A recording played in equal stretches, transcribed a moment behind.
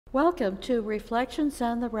Welcome to Reflections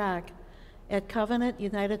on the Rock at Covenant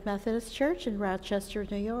United Methodist Church in Rochester,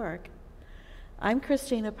 New York. I'm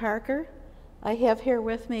Christina Parker. I have here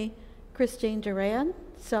with me Christine Duran.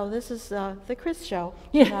 So this is the Chris Show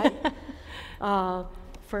tonight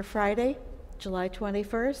for Friday, July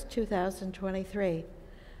 21st, 2023.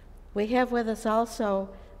 We have with us also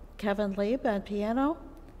Kevin Lieb on piano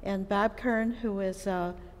and Bob Kern, who is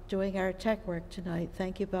doing our tech work tonight.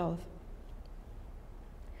 Thank you both.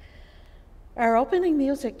 Our opening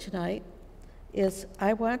music tonight is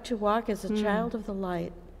I Want to Walk as a Child of the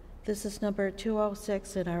Light. This is number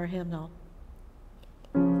 206 in our hymnal.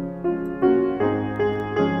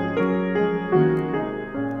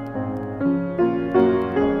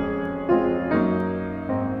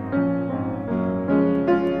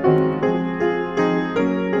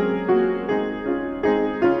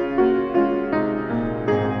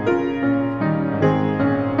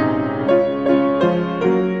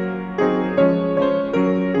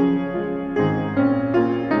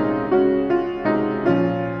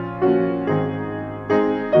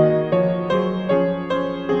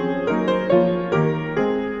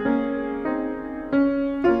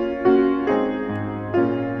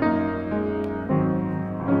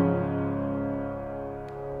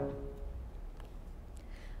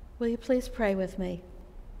 Will you please pray with me?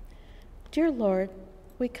 Dear Lord,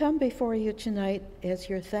 we come before you tonight as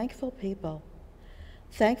your thankful people,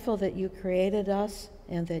 thankful that you created us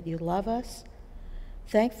and that you love us,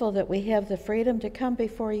 thankful that we have the freedom to come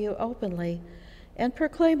before you openly and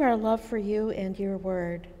proclaim our love for you and your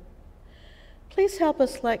word. Please help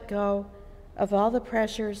us let go of all the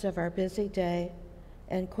pressures of our busy day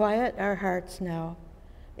and quiet our hearts now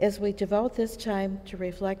as we devote this time to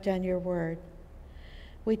reflect on your word.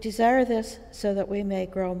 We desire this so that we may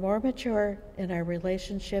grow more mature in our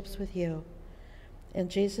relationships with you. In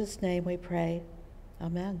Jesus' name we pray.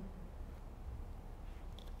 Amen.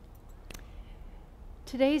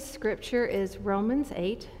 Today's scripture is Romans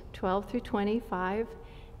 8, 12 through 25,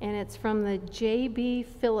 and it's from the J.B.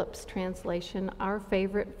 Phillips translation, our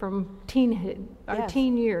favorite from teen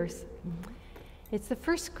years. Mm-hmm. It's the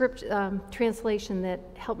first translation that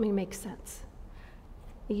helped me make sense.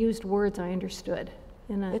 It used words I understood.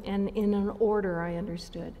 And in an order I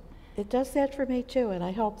understood. It does that for me too, and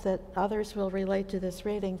I hope that others will relate to this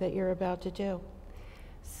reading that you're about to do.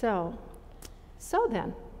 So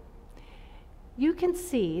then, you can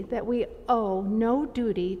see that we owe no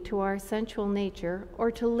duty to our sensual nature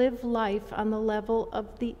or to live life on the level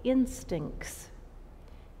of the instincts.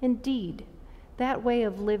 Indeed, that way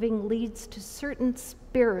of living leads to certain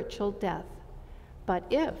spiritual death. But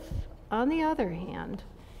if, on the other hand,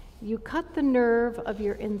 you cut the nerve of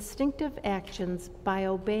your instinctive actions by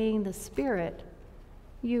obeying the Spirit,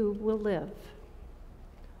 you will live.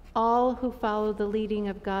 All who follow the leading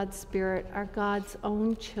of God's Spirit are God's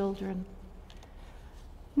own children.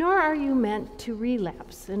 Nor are you meant to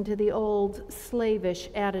relapse into the old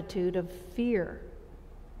slavish attitude of fear.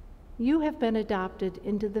 You have been adopted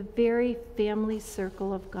into the very family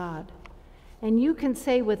circle of God, and you can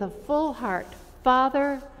say with a full heart,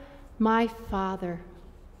 "Father, my Father."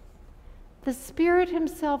 The Spirit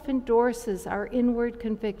himself endorses our inward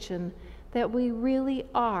conviction that we really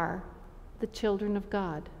are the children of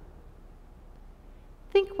God.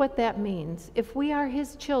 Think what that means. If we are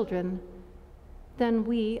his children, then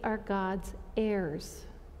we are God's heirs.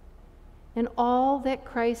 And all that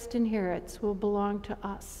Christ inherits will belong to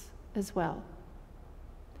us as well.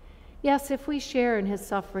 Yes, if we share in his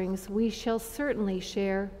sufferings, we shall certainly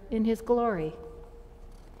share in his glory.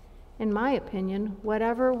 In my opinion,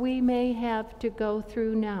 whatever we may have to go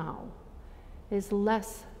through now is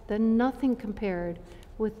less than nothing compared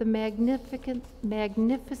with the magnificent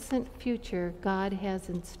future God has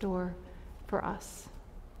in store for us.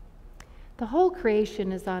 The whole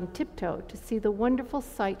creation is on tiptoe to see the wonderful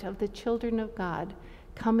sight of the children of God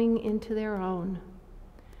coming into their own.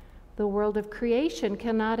 The world of creation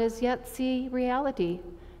cannot as yet see reality,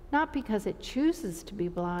 not because it chooses to be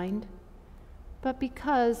blind, but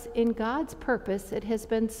because in God's purpose it has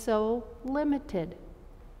been so limited,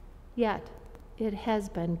 yet it has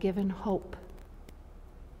been given hope.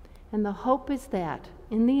 And the hope is that,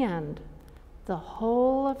 in the end, the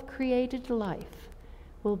whole of created life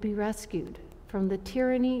will be rescued from the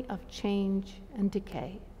tyranny of change and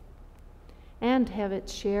decay, and have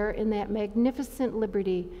its share in that magnificent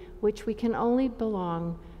liberty which we can only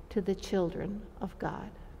belong to the children of God.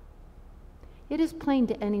 It is plain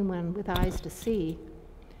to anyone with eyes to see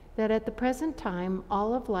that at the present time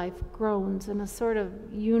all of life groans in a sort of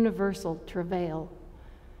universal travail.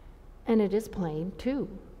 And it is plain, too,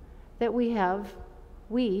 that we have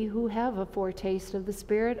we who have a foretaste of the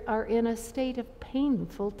Spirit are in a state of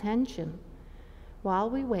painful tension while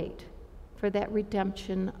we wait for that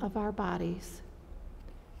redemption of our bodies.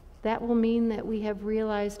 That will mean that we have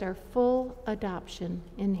realized our full adoption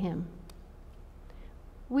in Him.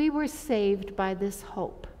 We were saved by this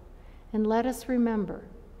hope, and let us remember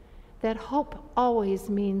that hope always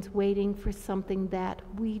means waiting for something that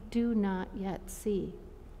we do not yet see.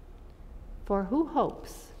 For who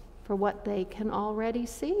hopes for what they can already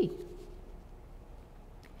see?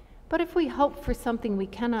 But if we hope for something we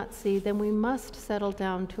cannot see, then we must settle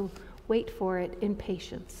down to wait for it in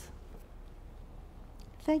patience.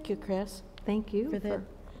 Thank you, Chris. Thank you for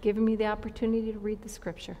giving me the opportunity to read the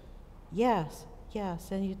scripture. Yes,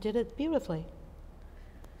 and you did it beautifully.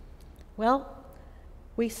 Well,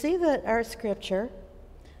 we see that our scripture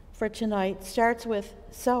for tonight starts with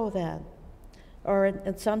 "so then," or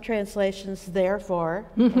in some translations, "therefore,"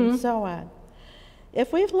 and so on.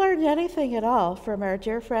 If we've learned anything at all from our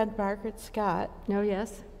dear friend Margaret Scott,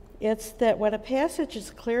 yes, it's that when a passage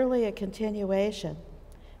is clearly a continuation,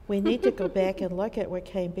 we need to go back and look at what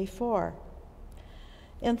came before.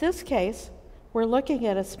 In this case, we're looking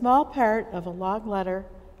at a small part of a long letter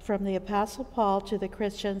from the Apostle Paul to the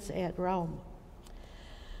Christians at Rome.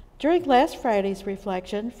 During last Friday's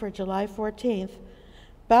reflection for July 14th,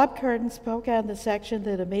 Bob Curtin spoke on the section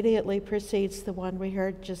that immediately precedes the one we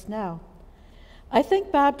heard just now. I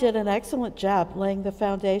think Bob did an excellent job laying the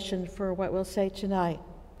foundation for what we'll say tonight.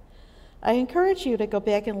 I encourage you to go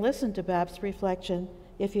back and listen to Bob's reflection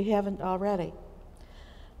if you haven't already.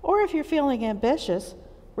 Or if you're feeling ambitious,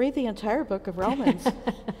 read the entire book of Romans,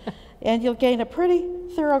 and you'll gain a pretty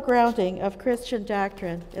thorough grounding of Christian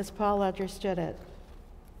doctrine as Paul understood it.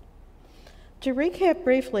 To recap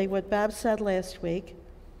briefly what Bob said last week,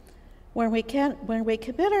 when we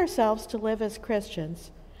commit ourselves to live as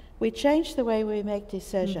Christians, we change the way we make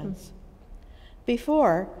decisions.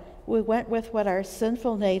 Before, we went with what our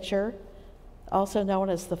sinful nature, also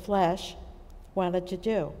known as the flesh, wanted to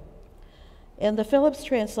do. In the Phillips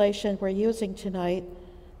translation we're using tonight,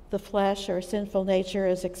 the flesh or sinful nature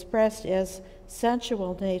is expressed as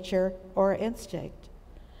sensual nature or instinct.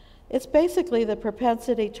 It's basically the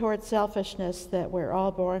propensity toward selfishness that we're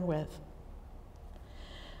all born with.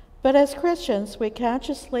 But as Christians, we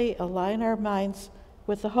consciously align our minds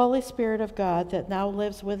with the Holy Spirit of God that now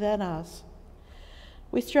lives within us.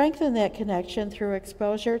 We strengthen that connection through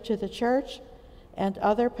exposure to the church and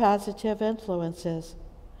other positive influences.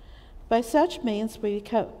 By such means, we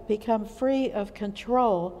become free of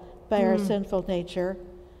control by our sinful nature.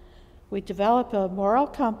 We develop a moral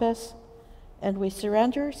compass, and we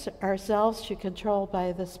surrender ourselves to control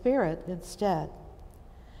by the Spirit instead.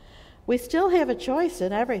 We still have a choice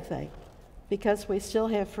in everything, because we still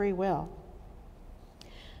have free will.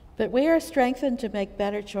 But we are strengthened to make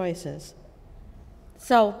better choices.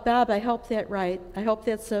 So, Bob, I hope that's right. I hope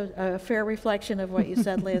that's a fair reflection of what you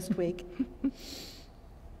said last week.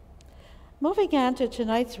 Moving on to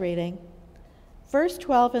tonight's reading, verse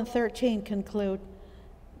 12 and 13 conclude,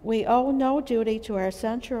 "We owe no duty to our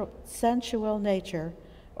sensual nature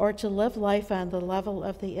or to live life on the level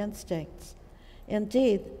of the instincts.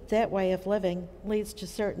 Indeed, that way of living leads to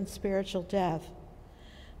certain spiritual death."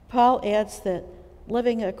 Paul adds that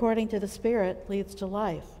living according to the Spirit leads to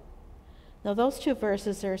life. Now, those two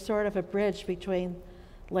verses are sort of a bridge between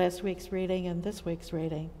last week's reading and this week's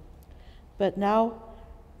reading. But now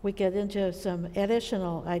we get into some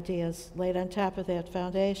additional ideas laid on top of that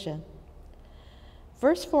foundation.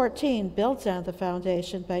 Verse 14 builds on the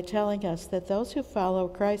foundation by telling us that those who follow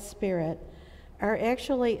Christ's Spirit are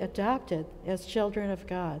actually adopted as children of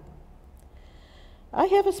God. I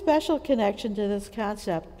have a special connection to this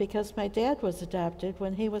concept because my dad was adopted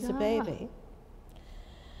when he was a baby.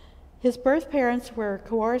 His birth parents were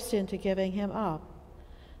coerced into giving him up.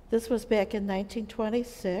 This was back in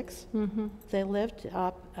 1926. They lived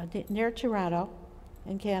up near Toronto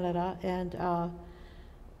in Canada, and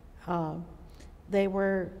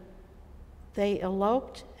they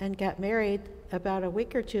eloped and got married about a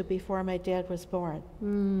week or two before my dad was born.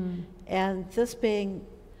 And this being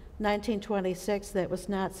 1926, that was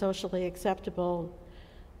not socially acceptable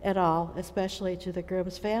at all, especially to the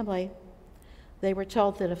groom's family. They were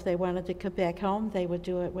told that if they wanted to come back home, they would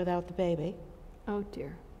do it without the baby. Oh,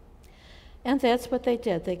 dear. And that's what they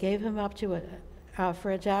did. They gave him up to for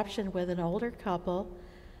adoption with an older couple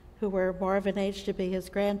who were more of an age to be his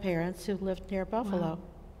grandparents who lived near Buffalo. Wow.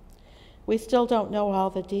 We still don't know all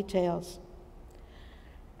the details.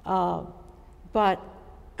 But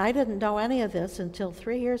I didn't know any of this until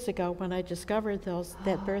 3 years ago when I discovered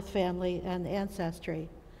that birth family and ancestry.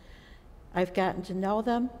 I've gotten to know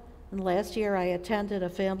them. And last year I attended a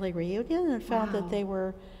family reunion and found Wow. that they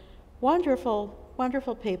were wonderful,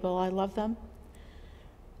 wonderful people. I love them.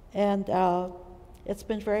 And it's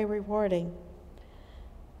been very rewarding.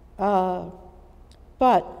 But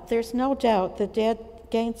there's no doubt that Dad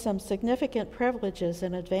gained some significant privileges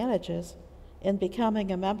and advantages in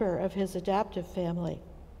becoming a member of his adoptive family.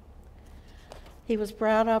 He was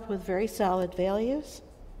brought up with very solid values,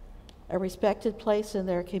 a respected place in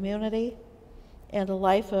their community, and a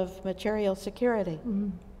life of material security.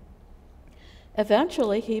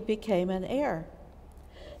 Eventually, he became an heir,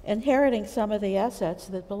 inheriting some of the assets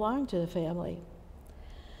that belonged to the family.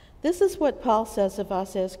 This is what Paul says of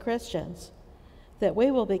us as Christians, that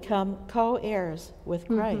we will become co-heirs with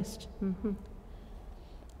Christ.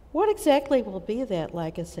 What exactly will be that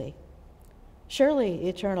legacy? Surely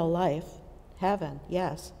eternal life, heaven,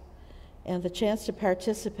 yes, and the chance to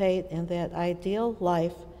participate in that ideal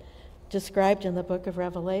life described in the book of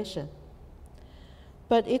Revelation.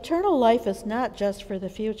 But eternal life is not just for the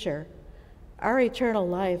future. Our eternal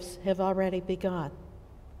lives have already begun.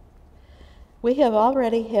 We have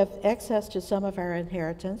already have access to some of our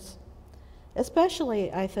inheritance,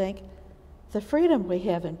 especially, I think, the freedom we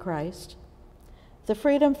have in Christ, the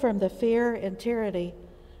freedom from the fear and tyranny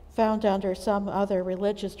found under some other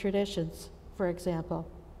religious traditions, for example.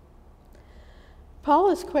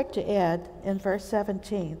 Paul is quick to add in verse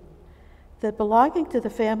 17 that belonging to the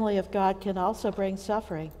family of God can also bring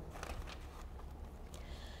suffering.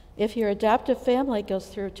 If your adoptive family goes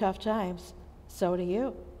through tough times, so do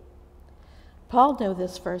you. Paul knew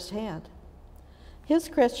this firsthand. His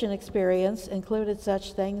Christian experience included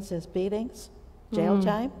such things as beatings, jail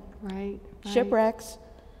time, Right. shipwrecks,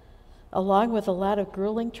 along with a lot of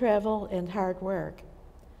grueling travel and hard work.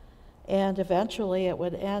 And eventually it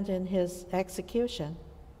would end in his execution.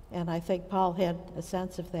 And I think Paul had a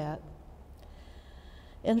sense of that.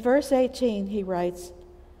 In verse 18, he writes,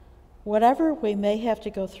 "Whatever we may have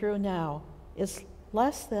to go through now is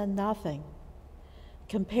less than nothing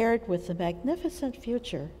compared with the magnificent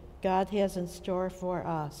future God has in store for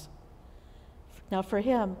us." Now, for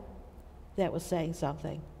him, that was saying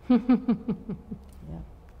something. Yeah.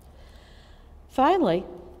 Finally,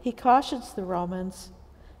 he cautions the Romans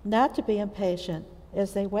not to be impatient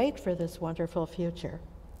as they wait for this wonderful future.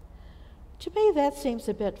 To me, that seems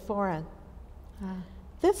a bit foreign.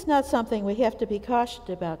 That's not something we have to be cautioned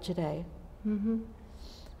about today.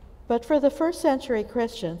 But for the first century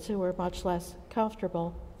Christians, who were much less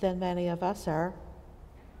comfortable than many of us are,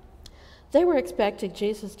 they were expecting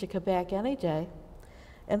Jesus to come back any day,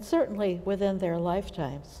 and certainly within their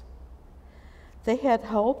lifetimes. They had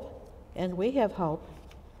hope, and we have hope,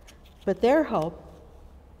 but their hope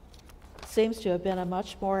seems to have been a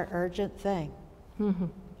much more urgent thing.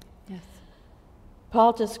 Yes.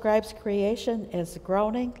 Paul describes creation as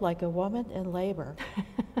groaning like a woman in labor.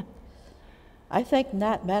 I think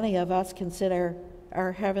not many of us consider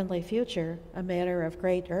our heavenly future a matter of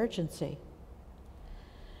great urgency.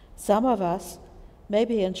 Some of us may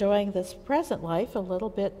be enjoying this present life a little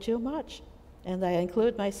bit too much, and I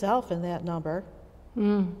include myself in that number.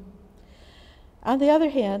 On the other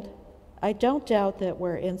hand, I don't doubt that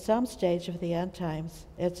we're in some stage of the end times,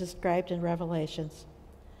 as described in Revelations,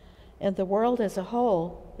 and the world as a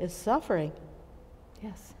whole is suffering.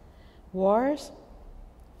 Yes. Wars,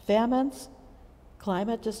 famines,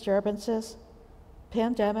 climate disturbances,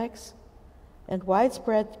 pandemics, and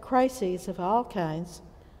widespread crises of all kinds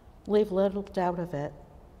leave little doubt of it.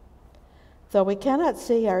 Though we cannot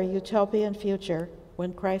see our utopian future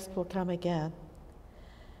when Christ will come again,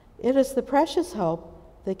 it is the precious hope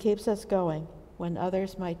that keeps us going when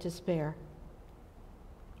others might despair.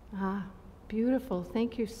 Beautiful.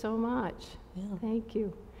 Thank you so much. Yeah. Thank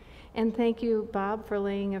you. And thank you, Bob, for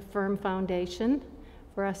laying a firm foundation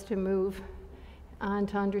for us to move on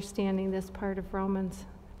to understanding this part of Romans.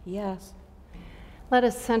 Yes. Let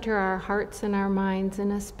us center our hearts and our minds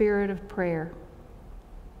in a spirit of prayer.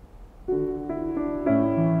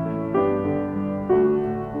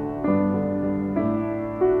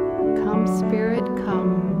 Come, Spirit,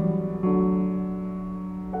 come.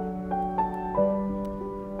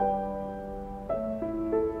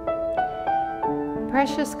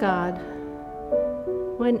 Precious God,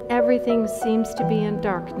 when everything seems to be in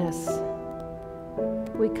darkness,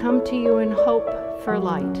 we come to you in hope for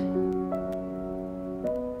light.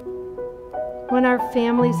 When our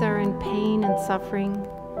families are in pain and suffering,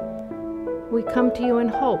 we come to you in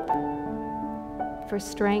hope for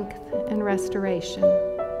strength and restoration.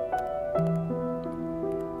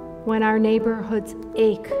 When our neighborhoods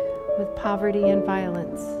ache with poverty and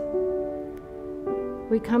violence,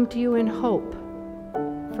 we come to you in hope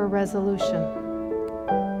for resolution.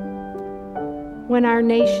 when our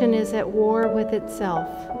nation is at war with itself,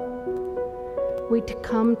 we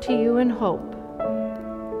come to you in hope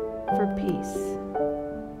for peace.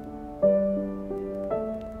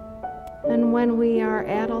 And when we are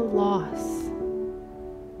at a loss,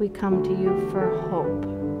 we come to you for hope.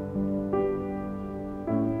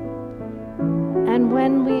 And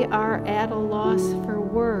when we are at a loss for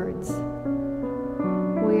words,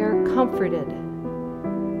 we are comforted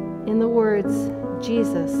in the words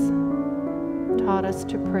Jesus taught us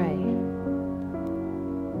to pray.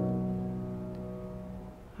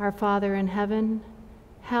 Our Father in heaven,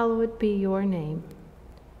 hallowed be your name.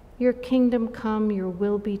 Your kingdom come, your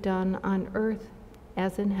will be done on earth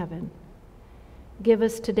as in heaven. Give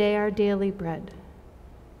us today our daily bread.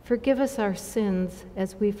 Forgive us our sins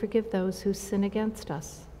as we forgive those who sin against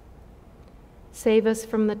us. Save us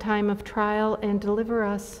from the time of trial and deliver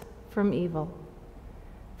us from evil.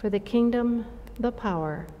 For the kingdom, the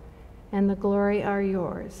power, and the glory are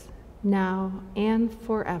yours, now and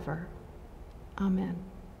forever. Amen.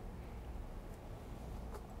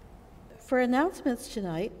 For announcements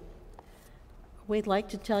tonight, we'd like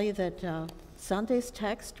to tell you that Sunday's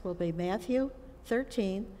text will be Matthew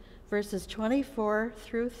 13, verses 24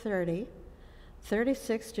 through 30,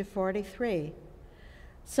 36 to 43.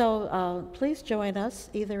 So please join us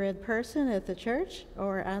either in person at the church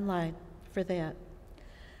or online for that.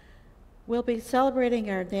 We'll be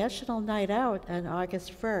celebrating our National Night Out on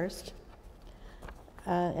August 1st,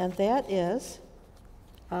 and that is,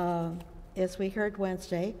 as we heard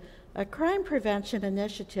Wednesday, a crime prevention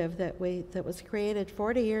initiative that was created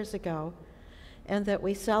 40 years ago, and that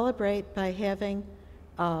we celebrate by having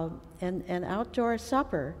an outdoor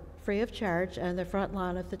supper free of charge on the front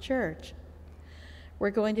lawn of the church.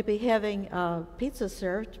 We're going to be having pizza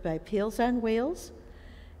served by Peels on Wheels,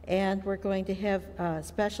 and we're going to have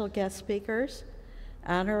special guest speakers,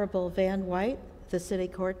 Honorable Van White, the City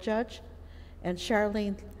Court Judge, and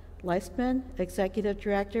Charlene Leistman, Executive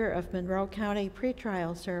Director of Monroe County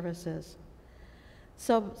Pretrial Services.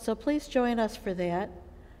 So please join us for that.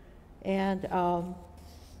 And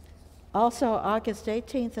also August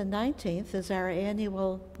 18th and 19th is our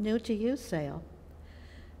annual New to You sale.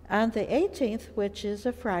 On the 18th, which is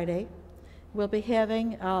a Friday, we'll be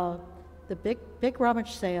having the big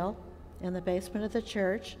rummage sale in the basement of the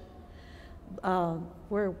church.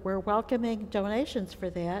 We're welcoming donations for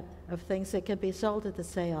that of things that can be sold at the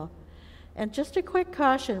sale. And just a quick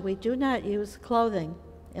caution, we do not use clothing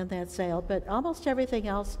in that sale, but almost everything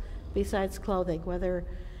else besides clothing,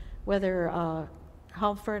 whether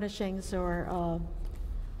home furnishings or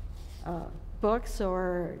books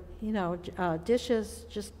or dishes,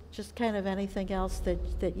 just kind of anything else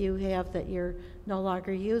that you have that you're no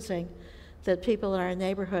longer using, that people in our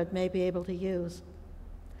neighborhood may be able to use.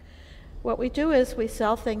 What we do is we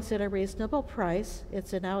sell things at a reasonable price.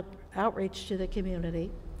 It's an outreach to the community.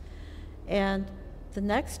 And the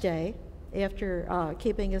next day, after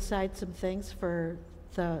keeping aside some things for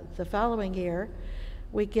the following year,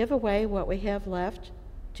 we give away what we have left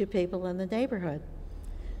to people in the neighborhood.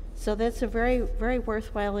 So that's a very, very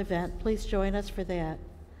worthwhile event. Please join us for that.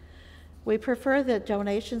 We prefer that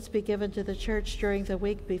donations be given to the church during the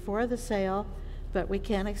week before the sale, but we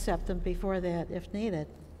can accept them before that if needed.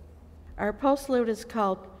 Our postlude is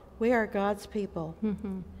called We Are God's People.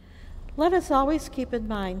 Mm-hmm. Let us always keep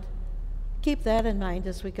that in mind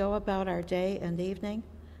as we go about our day and evening,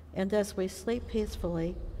 and as we sleep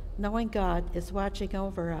peacefully, knowing God is watching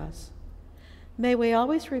over us. May we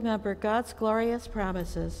always remember God's glorious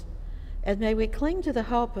promises, and may we cling to the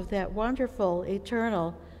hope of that wonderful,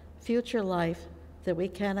 eternal, future life that we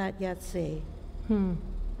cannot yet see.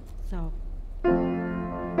 So.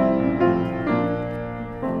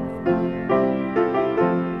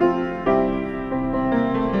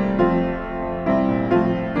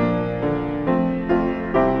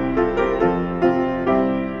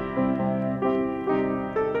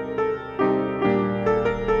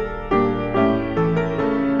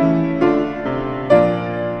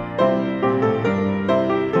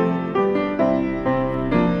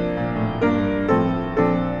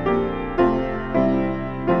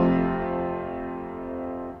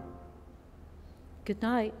 Good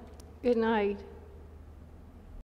night. Good night.